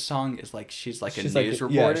this song is like she's like a news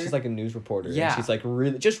reporter. Yeah, she's like a news reporter. Yeah, and she's like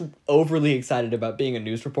really just overly excited about being a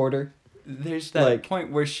news reporter. There's that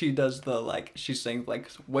point where she does she sings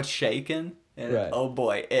like "What's Shakin'." And oh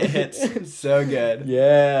boy, it hits so good.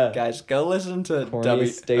 Yeah, guys, go listen to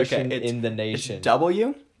Corniest station in the nation. It's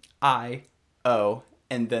W-I-O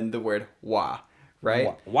and then the word wah,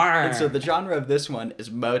 right? Wah. And so the genre of this one is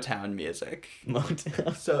Motown music.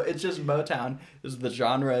 Motown. So it's just Motown is the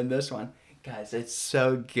genre in this one. Guys, it's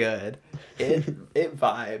so good. It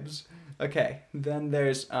vibes. Okay, then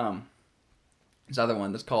there's this other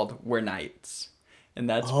one that's called We're Knights. And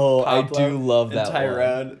that's Pablo I do love that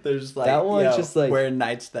Tyrone. one. There's like that one's just like We're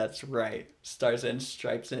Knights, that's right. Stars and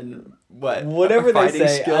stripes and whatever they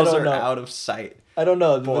say. Skills I don't know. out of sight. I don't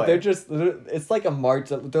know, but it's like a march.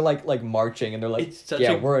 They're like marching, and they're like,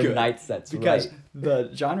 we're a Knights. That's because right. The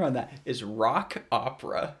genre on that is rock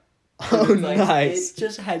opera. Oh, nice! It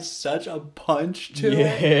just has such a punch to it.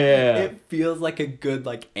 Yeah, it feels like a good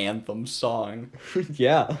anthem song.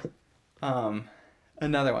 Yeah.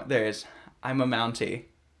 Another one. There's I'm a Mountie,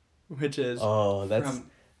 which is Oh, from-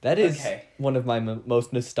 that is okay. one of my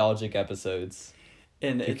most nostalgic episodes.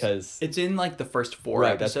 and because- it's in like the first 4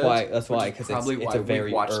 Right, episodes. that's why, which is 'cause probably it's why a we've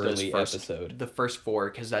very watched early episode. The first 4,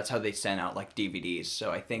 because that's how they sent out like DVDs. So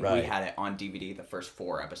I think we Right. had it on DVD the first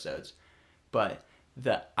 4 episodes. But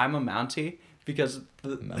the I'm a Mountie, because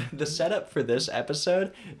the setup for this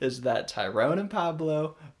episode is that Tyrone and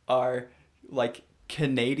Pablo are like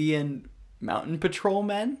Canadian mountain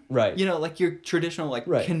patrolmen. Right. You know, like your traditional like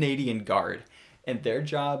Right. Canadian guard. And their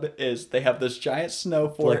job is they have this giant snow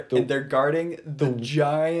fort and they're guarding the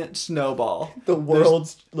giant snowball. The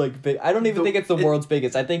world's like big. I don't even think it's the world's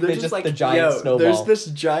biggest. I think They're they're just like the giant snowball. There's this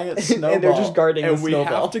giant snowball. And they're just guarding and the we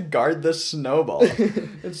snowball. have to guard the snowball.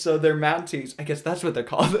 And so they're Mounties. I guess that's what they're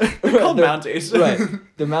called. They're called Mounties. Right.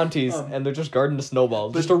 They're Mounties, and they're just guarding the snowball.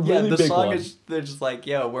 Just a really the big song one. is they're just like,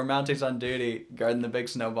 yo, we're Mounties on duty, guarding the big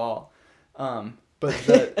snowball.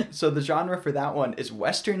 But so the genre for that one is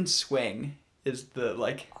Western swing. Is the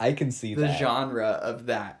like I can see the that. genre of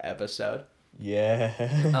that episode.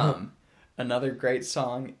 Yeah. Another great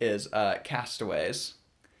song is Castaways.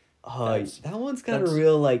 That one's got a that's-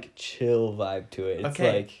 real like chill vibe to it. It's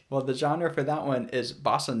Okay. like Well, the genre for that one is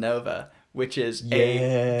bossa nova, which is Yeah.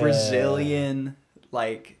 a Brazilian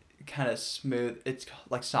like kind of smooth. It's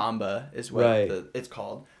like samba is what Right. it's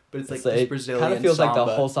called, but it's like it's this it Brazilian kind of feels samba. like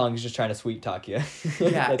the whole song is just trying to sweet talk you. Yeah,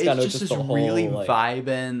 That's it's kind of just this the whole, really like,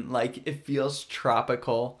 vibing. Like it feels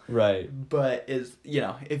tropical, right. but is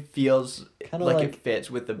it feels Kinda like like- it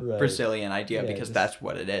fits with the Right. Brazilian idea Yeah, because just- that's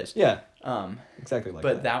what it is. Yeah. Um. Exactly like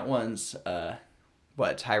But that. that one's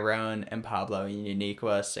Tyrone and Pablo and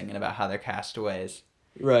Uniqua singing about how they're castaways.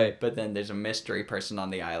 Right. But then there's a mystery person on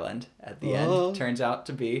the island at the Oh. end. Turns out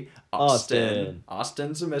to be Austin. Austin.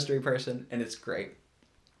 Austin's a mystery person, and it's great.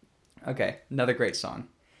 Okay, another great song.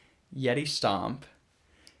 Yeti Stomp.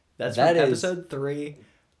 That's That from is- episode 3.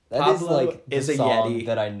 That is Pablo like the is a song Yeti.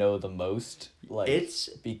 that I know the most. Like It's-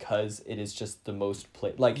 because it is just the most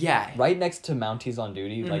played. Like Yeah. right next to Mounties on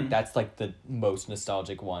Duty. Mhm. Like that's like the most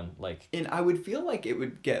nostalgic one. Like And I would feel like it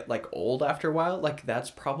would get like old after a while. Like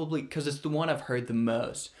that's probably because it's the one I've heard the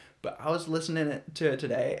most. But I was listening to it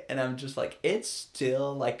today, and I'm just like, it's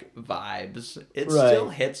still like vibes. It Right. still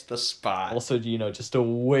hits the spot. also just a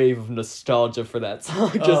wave of nostalgia for that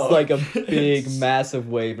song. Just Oh. like a big massive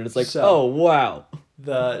wave, and it's like So- oh wow.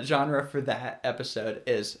 The genre for that episode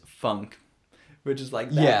is funk, which is like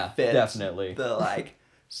that Yeah, fits definitely. the like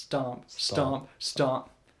stomp, stomp, stomp.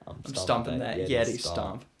 I'm stomping that Yeti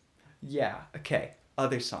stomp. Yeah, okay.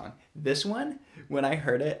 Other song. This one, when I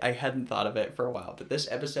heard it, I hadn't thought of it for a while, but this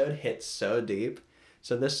episode hits so deep.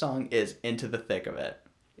 So this song is Into the Thick of It.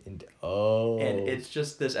 And it's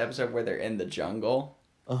just this episode where they're in the jungle.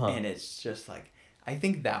 Uh-huh. And it's just like, I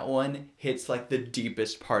think that one hits like the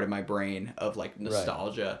deepest part of my brain of like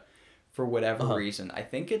nostalgia for whatever reason. I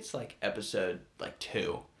think it's like episode like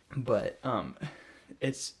 2. But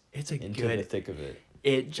it's a Into good the thick of it.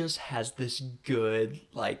 it just has this good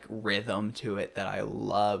like rhythm to it that I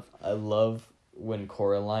love. I love when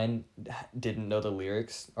Coraline didn't know the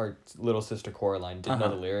lyrics, or little sister Coraline didn't know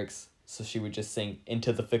the lyrics, so she would just sing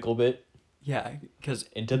Into the Fickle Bit. Yeah, because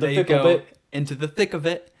Into the fickle bit. into the thick of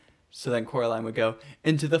it. So then Coraline would go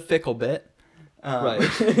into the fickle bit. Right.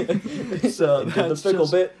 So Into the that's fickle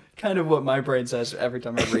just bit. kind of what my brain says every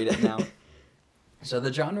time I read it now. So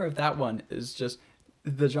the genre of that one is just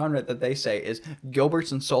the genre that they say is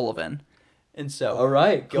Gilbert's and Sullivan. And so All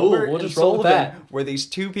right, cool. Gilbert We'll and just roll with Sullivan that. were these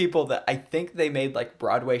two people that I think they made like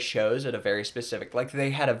Broadway shows at a very specific, like they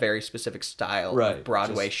had a very specific style Right, of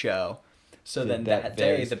Broadway just show. So did then that that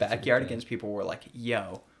very day, the specific Backyardigans thing. people were like,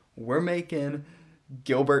 yo, we're making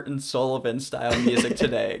Gilbert and Sullivan style music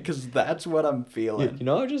today because that's what I'm feeling.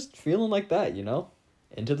 Just feeling like that,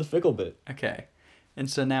 Into the Fickle Bit. Okay. And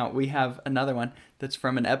so now we have another one that's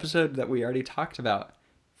from an episode that we already talked about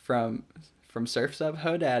from Surf's Up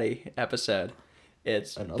Ho Daddy episode.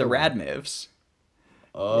 It's Another the one. Rad Moves.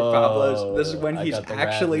 Oh, Pablo's- this is when I he's got the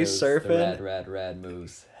actually moves, surfing. The rad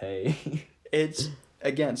moves. Hey. It's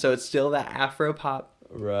again, so it's still that Afro pop.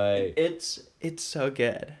 Right. It's so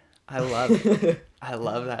good. I love it. I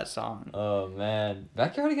love that song. Oh man,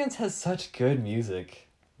 Backyardigans has such good music.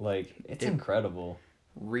 Like it's It- incredible.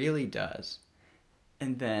 Really does.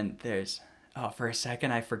 And then there's for a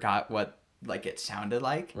second I forgot what like it sounded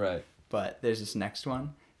like. Right. But there's this next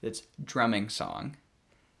one that's drumming song.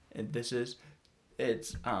 And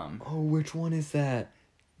it's Oh, which one is that?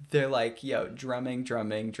 they're like, yo, drumming,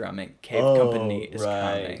 drumming, drumming. Cave Company is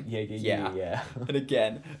coming. Yeah. And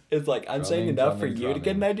again, it's like I'm saying Drumming, enough for drumming, you to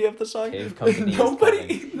get an drumming. idea of the song. Cave Company nobody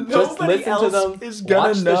is coming. Just nobody listen else to them. is gonna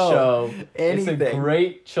Watch know the show. anything. It's a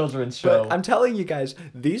great children's show. But I'm telling you guys,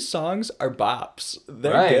 these songs are bops.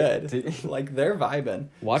 They're Right. good. Like they're vibing.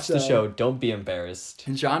 Watch the show. Don't be embarrassed.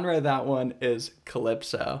 Genre of that one is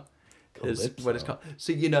calypso. Is what it's Calypso. called.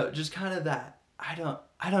 So just kind of that.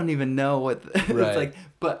 I don't even know what it's Right. like,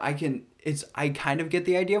 but I kind of get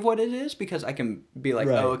the idea of what it is because I can be like,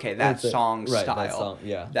 Right. oh, okay, that It's a- song right, style. that song,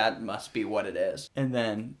 yeah. That must be what it is. And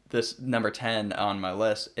then this number 10 on my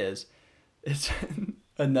list it's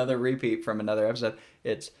another repeat from another episode.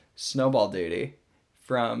 It's Snowball Duty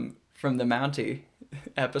from the Mountie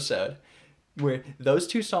episode, where those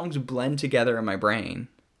two songs blend together in my brain.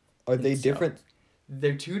 Are they So- different?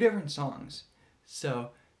 They're two different songs.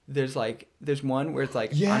 So there's one where it's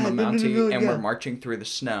like Yeah, I'm a no, Mountie and yeah. we're marching through the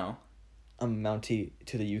snow. A Mountie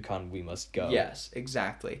to the Yukon we must go. Yes,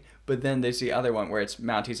 exactly. But then there's the other one where it's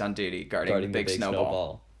Mounties on duty guarding the big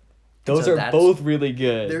snowball. Those So are that's- both really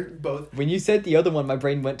good. They're both When you said the other one, my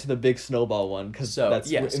brain went to the big snowball one because so that's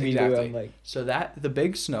yes, immediately exactly. I'm like, So that the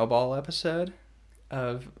big snowball episode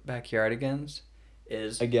of Backyardigans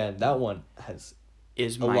is again, that one has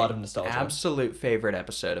my lot of nostalgia. absolute favorite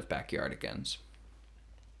episode of Backyardigans.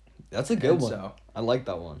 that's a good And one. so- I like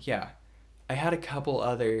that one. Yeah. I had a couple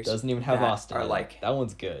others. Doesn't even have that Austin. Are in it. like that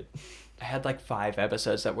one's good. I had like 5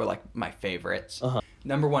 episodes that were like my favorites. Uh-huh.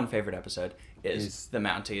 Number 1 favorite episode is Is the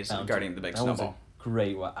Mounties Mountie. guarding the big That one's snowball. a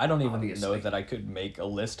great one. I don't even know Obviously. that I could make a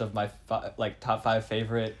list of my top 5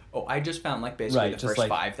 favorite. Oh, I just found like basically Right, the just first like-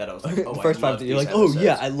 5 that I was like, oh, the first I 5 love that you're like, these oh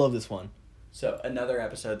yeah, episodes." I love this one. So another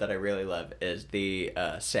episode that I really love is the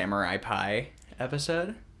Samurai Pie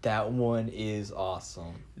episode. That one is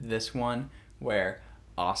awesome. This one where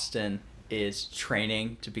Austin is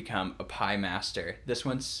training to become a pie master. This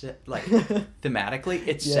one's like thematically,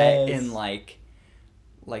 it's set Yes. in like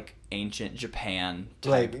ancient Japan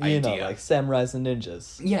Like type you idea. know, like samurais and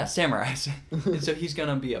ninjas. Yeah, samurais. And so he's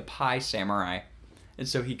gonna be a pie samurai. And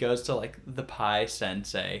so he goes to like the pie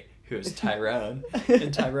sensei, who is Tyrone.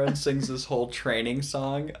 And Tyrone sings this whole training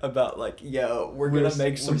song about like, yo, we're gonna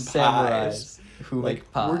make some pies. who Like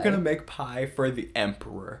make pie. we're gonna make pie for the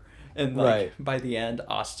emperor. And like Right. by the end,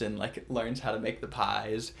 Austin like learns how to make the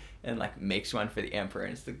pies and like makes one for the emperor,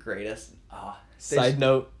 and it's the greatest. Side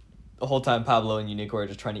note, the whole time Pablo and Unico are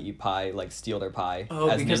just trying to eat pie, like steal their pie. Oh,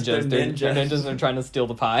 as because ninjas. they're They're ninjas and they're trying to steal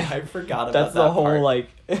the pie. I forgot about That's that the whole part. like.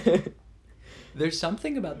 There's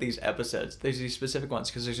something about these episodes. There's these specific ones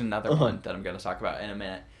because there's another Uh-huh. one that I'm going to talk about in a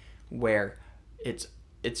minute, where it's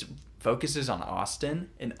focuses on Austin,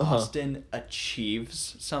 and Uh-huh. Austin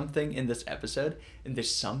achieves something in this episode, and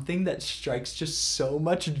there's something that strikes just so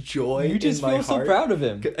much joy. You just in my feel so heart. proud of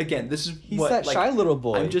him. Again, this is He's what, that like, shy little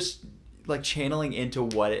boy. I'm just like channeling into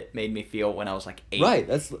what it made me feel when I was like 8. Right.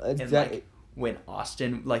 That's And exactly. like when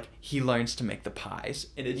Austin like he learns to make the pies,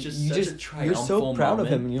 and it's just you such just a triumphal you're so proud moment,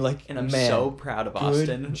 of him, and you're like, and I'm man, so proud of good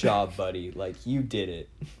Austin. job, buddy. Like you did it.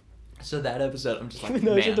 So that episode, I'm just like, Even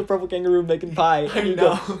though it's just a man, purple kangaroo making pie, I and you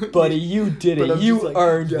know. go, buddy, you did But it. I'm You just like,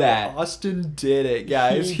 earned yo, that. Austin did it,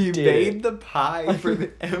 guys. He He did made it. the pie for the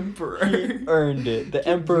emperor. He earned it. The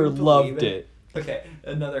Can emperor you believe loved it. Okay,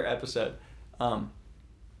 another episode,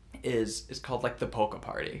 is called like the polka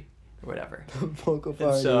party or whatever. Polka And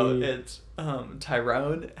party. so it's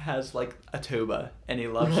Tyrone has like a tuba and he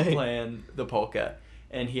loves Right. playing the polka,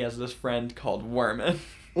 and he has this friend called Worman.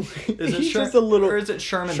 He's just a little. or is it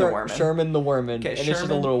Sherman the Worman? Sherman the Worman. Okay, and Sherman it's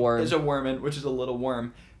just a little worm. is a worman, which is a little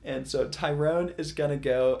worm. And so Tyrone is gonna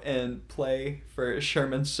go and play for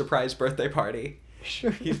Sherman's surprise birthday party.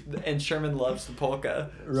 Sure. And Sherman loves the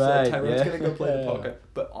polka. Right, So Tyrone's yeah. gonna go play the polka.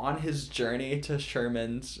 But on his journey to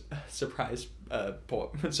Sherman's surprise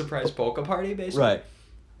polka party, basically, Right.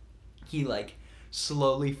 he like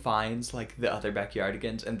slowly finds like the other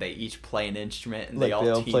Backyardigans, and they each play an instrument, and Like, they all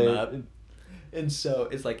they'll team play- up. And so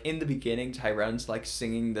it's like in the beginning, Tyrone's like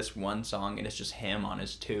singing this one song, and it's just him on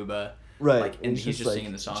his tuba. Right. Like, and It's he's just like,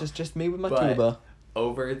 singing the song. Just me with my But tuba.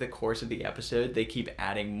 over the course of the episode, they keep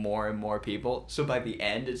adding more and more people. So by the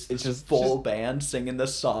end, it's this just- full just- band singing the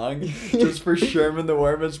song just for Sherman the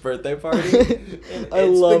Worman's birthday party. And I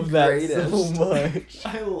it's the love that greatest. so much.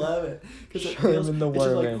 I love it. Because it Sherman feels, the it's just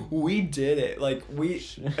like, Worman. we did it. Like,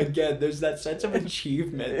 again, there's that sense of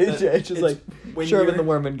achievement. It's that just like when Sherman you're- the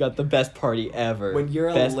Worman got the best party ever. when you're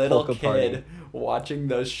a Best little polka kid party. watching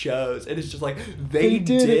those shows, and it's just like they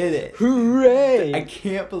did it. Hooray! I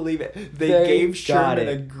can't believe it. They They gave got Sherman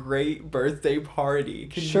it. a great birthday party.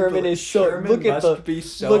 Can you Sherman believe- is so Sherman look at must be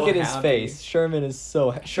so look at his happy. face. Sherman is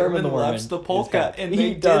so Sherman the Worm loves the is polka, happy. and He they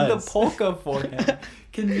did does. the polka for him.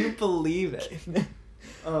 Can you believe it?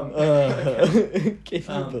 Can you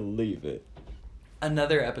Um, believe it?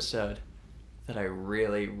 Another episode that I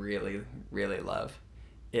really, really, really love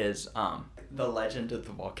is The Legend of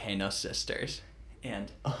the Volcano Sisters.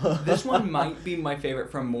 And this one might be my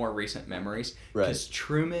favorite from more recent memories because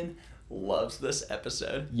Truman loves this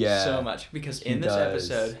episode so much because in this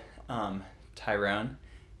episode, Tyrone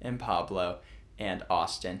and Pablo and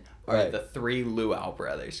Austin are the three Luau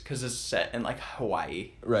brothers because it's set in like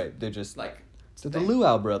Hawaii. Right, they're just Like they're the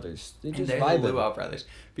Luau brothers. They're just they're vibing. the Luau brothers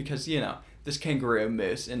because this kangaroo,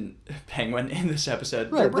 moose, and penguin in this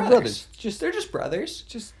episode, Right, they're they're brothers. brothers. They're just brothers.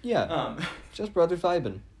 Just just brothers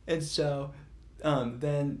vibing. And so,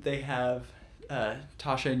 then they have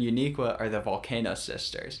Tasha and Uniqua are the Volcano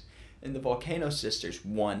Sisters, and the Volcano Sisters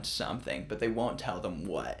want something, but they won't tell them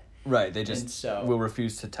what. Right, they And just so, will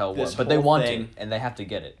refuse to tell this what, but they whole want thing- it, and they have to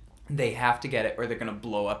get it. They have to get it, or they're gonna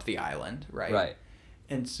blow up the island, right? Right.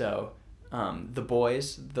 And so, the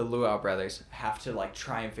boys, the Luau brothers, have to like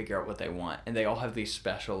try and figure out what they want, and they all have these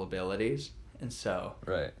special abilities. And so,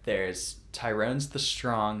 Right. there's Tyrone's the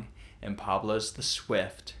strong, and Pablo's the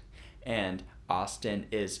swift, and Austin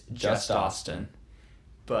is just Austin.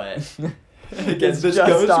 But again, It's this just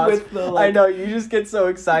goes Austin. with the I know, you just get so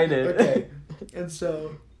excited. Okay, and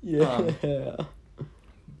so Yeah.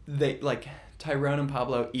 they like Tyrone and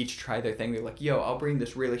Pablo each try their thing. They're like, "Yo, I'll bring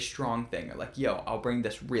this really strong thing," or like, "Yo, I'll bring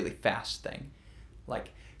this really fast thing." Like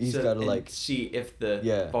He's gotta, and like- see if the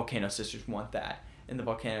Yeah. Volcano Sisters want that, and the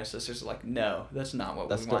Volcano Sisters are like, "No, that's not what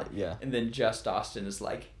That's we want." yeah. And then Just Austin is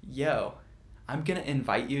like, "Yo, I'm gonna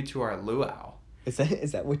invite you to our luau." Is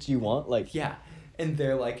that what you want? Like Yeah, and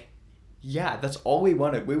they're like, "Yeah, that's all we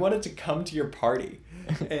wanted. We wanted to come to your party."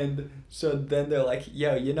 And so then they're like,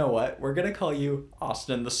 "Yo, you know what? We're gonna call you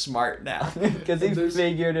Austin the Smart now." because he And there's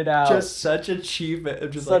figured it out. just such achievement of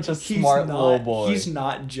just Such like a he's smart not, little boy. He's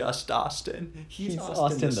not just Austin. He's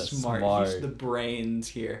Austin the smart. He's the brains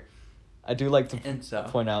here. I do like to And so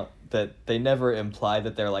point out that they never imply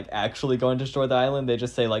that they're like actually going to destroy the island. They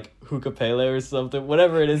just say like Hukapele or something,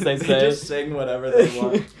 whatever it is they say. just sing whatever they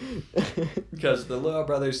want because the Luau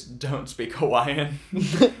brothers don't speak Hawaiian.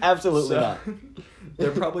 Absolutely So, not.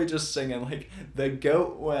 They're probably just singing like the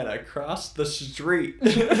goat went across the street.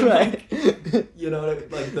 Right. You know,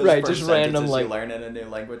 like those Right, first just random, sentences like- you learn in a new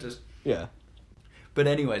languages. Yeah. But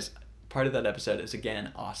anyways, part of that episode is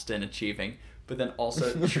again Austin achieving, but then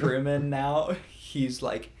also Truman now he's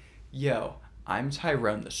like, "Yo, I'm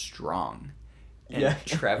Tyrone the strong, and Yeah.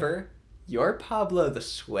 Trevor, you're Pablo the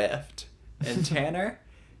swift, and Tanner,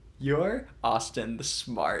 you're Austin the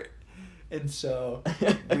smart." And so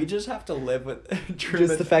we just have to live with Truman.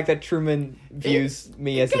 Just the fact that Truman views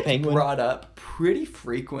me as a gets penguin. brought up pretty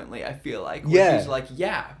frequently, I feel like. Where Yeah. he's like,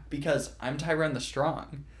 "Yeah, because I'm Tyrone the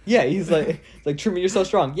strong." Yeah, he's like Truman, you're so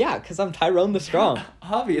strong. Yeah, because I'm Tyrone the strong.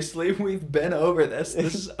 Obviously, we've been over this.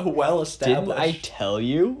 This is well Didn't established. I tell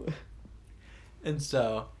you? And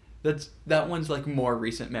so that one's like more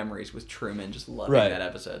recent memories with Truman just loving Right. that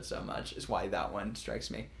episode so much is why that one strikes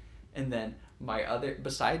me. And then my other,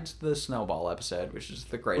 besides the snowball episode, which is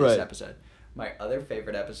the greatest Right. episode, my other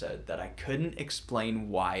favorite episode that I couldn't explain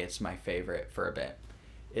why it's my favorite for a bit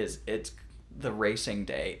it's the racing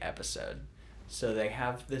day episode. So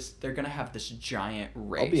they're gonna have this giant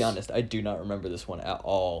race. I'll be honest, I do not remember this one at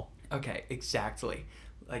all. Okay, exactly.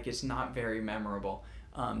 Like, it's not very memorable.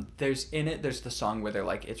 There's the song where they're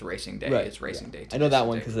like, "It's racing day, Right, it's racing day." I know that today's one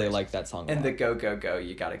the day because for they racing." like that song a And the lot. "Go Go Go,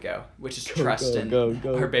 You Gotta Go," which is Go, Trustin, go,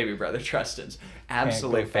 go. her baby brother Trustin's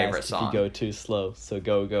absolute Can't go favorite fast song. If you go too slow, so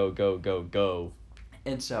go, go, go, go, go.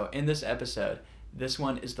 And so in this episode, this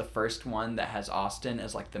one is the first one that has Austin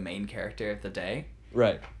as like the main character of the day,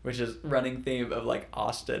 Right. which is running theme of like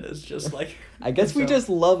Austin is just like. I guess we so- just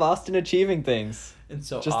love Austin achieving things. And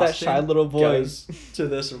so Just that Austin shy little boy. goes to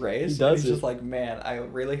this race. He and does he's it. just like, "Man, I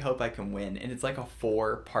really hope I can win." And it's like a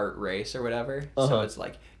 4-part race or whatever. So Uh-huh. it's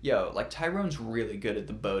like, yo, like Tyrone's really good at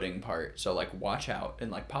the boating part, so like watch out. And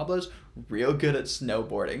like Pablo's real good at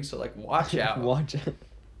snowboarding, so like watch out. Watch it.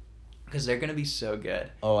 Because they're gonna be so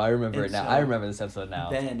good. Oh, I remember And it now. so I remember this episode now.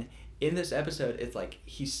 Then in this episode, it's like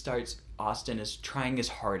Austin is trying his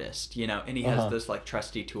hardest, and he Uh-huh. has this like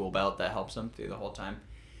trusty tool belt that helps him through the whole time.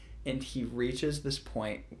 And he reaches this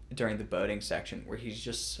point during the boating section where he's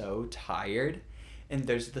just so tired. And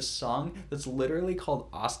there's this song that's literally called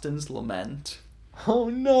Austin's Lament. Oh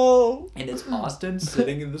no. And it's Austin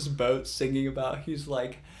sitting in this boat singing about, he's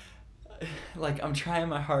like, I'm trying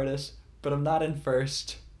my hardest, but I'm not in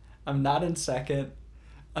first. I'm not in second.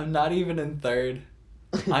 I'm not even in third.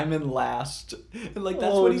 I'm in last. And like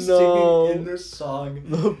that's what he's singing in this song.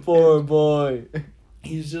 The poor boy.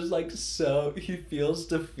 He's just like he feels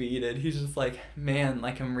defeated. He's just like, man,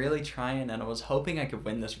 like I'm really trying and I was hoping I could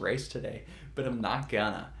win this race today, but I'm not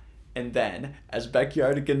gonna. And then, as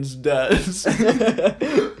Backyardigans does, as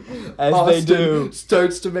Austin they do,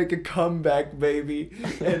 starts to make a comeback, baby.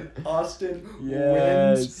 And Austin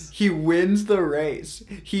wins. He wins the race.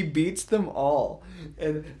 He beats them all.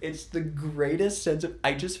 And it's the greatest sense of,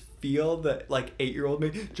 I just feel that, like, 8-year-old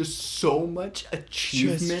me, just so much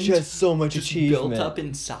achievement. Just so much achievement. Built up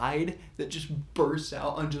inside that just bursts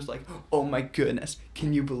out on just like, oh my goodness,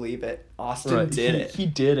 can you believe it? Austin did it. He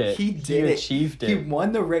did it. He did it. Achieved it. He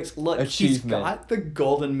won the race. Look, he's got the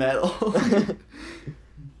golden medal.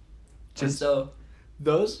 And so,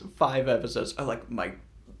 those 5 episodes are like my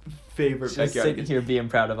favorite just Backyardigans. sitting here being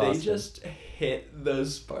proud of Austin. They just hit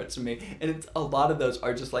those parts of me, and it's a lot of those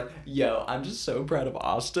are just like, yo, I'm just so proud of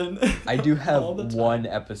Austin. I do have one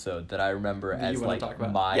episode that I remember that as like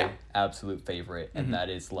my absolute favorite, and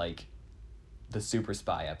that is like the Super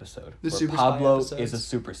Spy episode. The Super Pablo Spy is a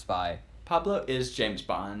super spy. Pablo is James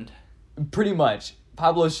Bond. Pretty much.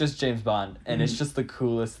 Pablo's just James Bond, and it's just the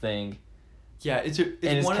coolest thing. Yeah, it's and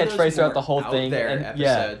his catchphrase throughout the whole thing, and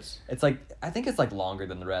episodes. Yeah, it's like I think it's like longer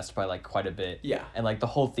than the rest by like quite a bit. Yeah, and like the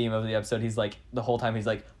whole theme of the episode, he's like the whole time he's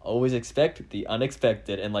like always expect the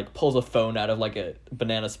unexpected, and like pulls a phone out of like a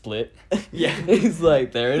banana split. Yeah, he's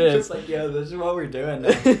like, there it is. Just like, yo, this is what we're doing now.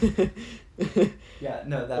 Yeah,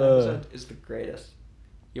 no, that episode is the greatest.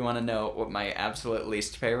 You want to know what my absolute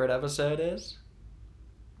least favorite episode is?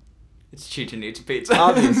 It's Chichen Eats Pizza.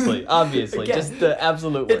 Obviously. Again, just the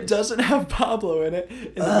absolute worst. It doesn't have Pablo in it,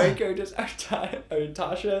 and the main characters are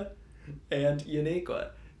Tasha and Uniqua.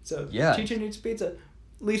 So, yeah. Chichen Eats Pizza,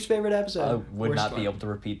 least favorite episode. I would not be able to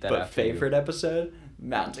repeat that but after favorite episode,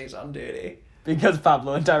 Mounties on Duty. Because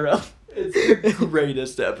Pablo and Tyrell. It's the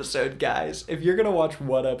greatest episode, guys. If you're going to watch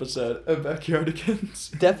one episode of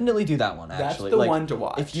Backyardigans... Definitely do that one, actually. That's the one to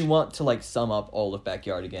watch. If you want to, like, sum up all of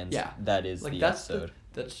Backyardigans, that is the episode.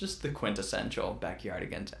 That's just the quintessential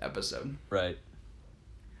Backyardigans episode. Right.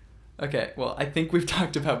 Okay, well, I think we've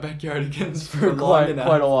talked about Backyardigans for quite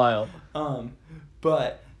a while.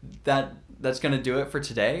 But that's going to do it for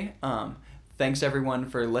today. Thanks, everyone,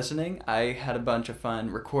 for listening. I had a bunch of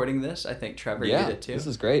fun recording this. I think, Trevor, you did too. This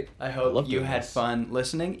is great. I hope you had fun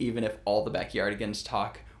listening, even if all the Backyardigans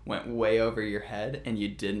talk went way over your head and you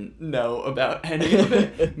didn't know about any of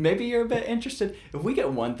it. Maybe you're a bit interested. If we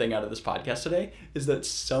get one thing out of this podcast today, is that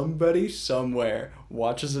somebody somewhere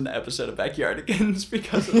watches an episode of Backyardigans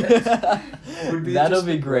because of this. That'll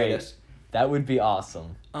be great. That would be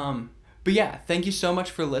awesome. But yeah, thank you so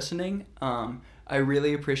much for listening. I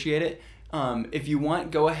really appreciate it. If you want,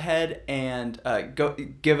 go ahead and go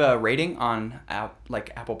give a rating on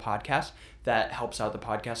Apple Podcasts. That helps out the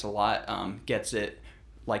podcast a lot. Gets it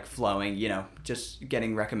like flowing, just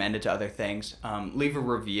getting recommended to other things. Leave a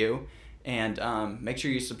review and make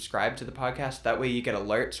sure you subscribe to the podcast. That way you get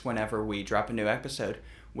alerts whenever we drop a new episode,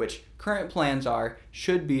 which current plans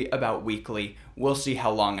should be about weekly. We'll see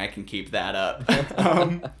how long I can keep that up.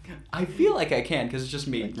 I feel like I can because it's just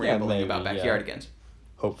me rambling about Backyardigans.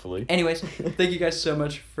 Hopefully. Anyways, thank you guys so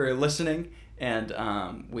much for listening, and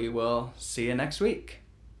we will see you next week.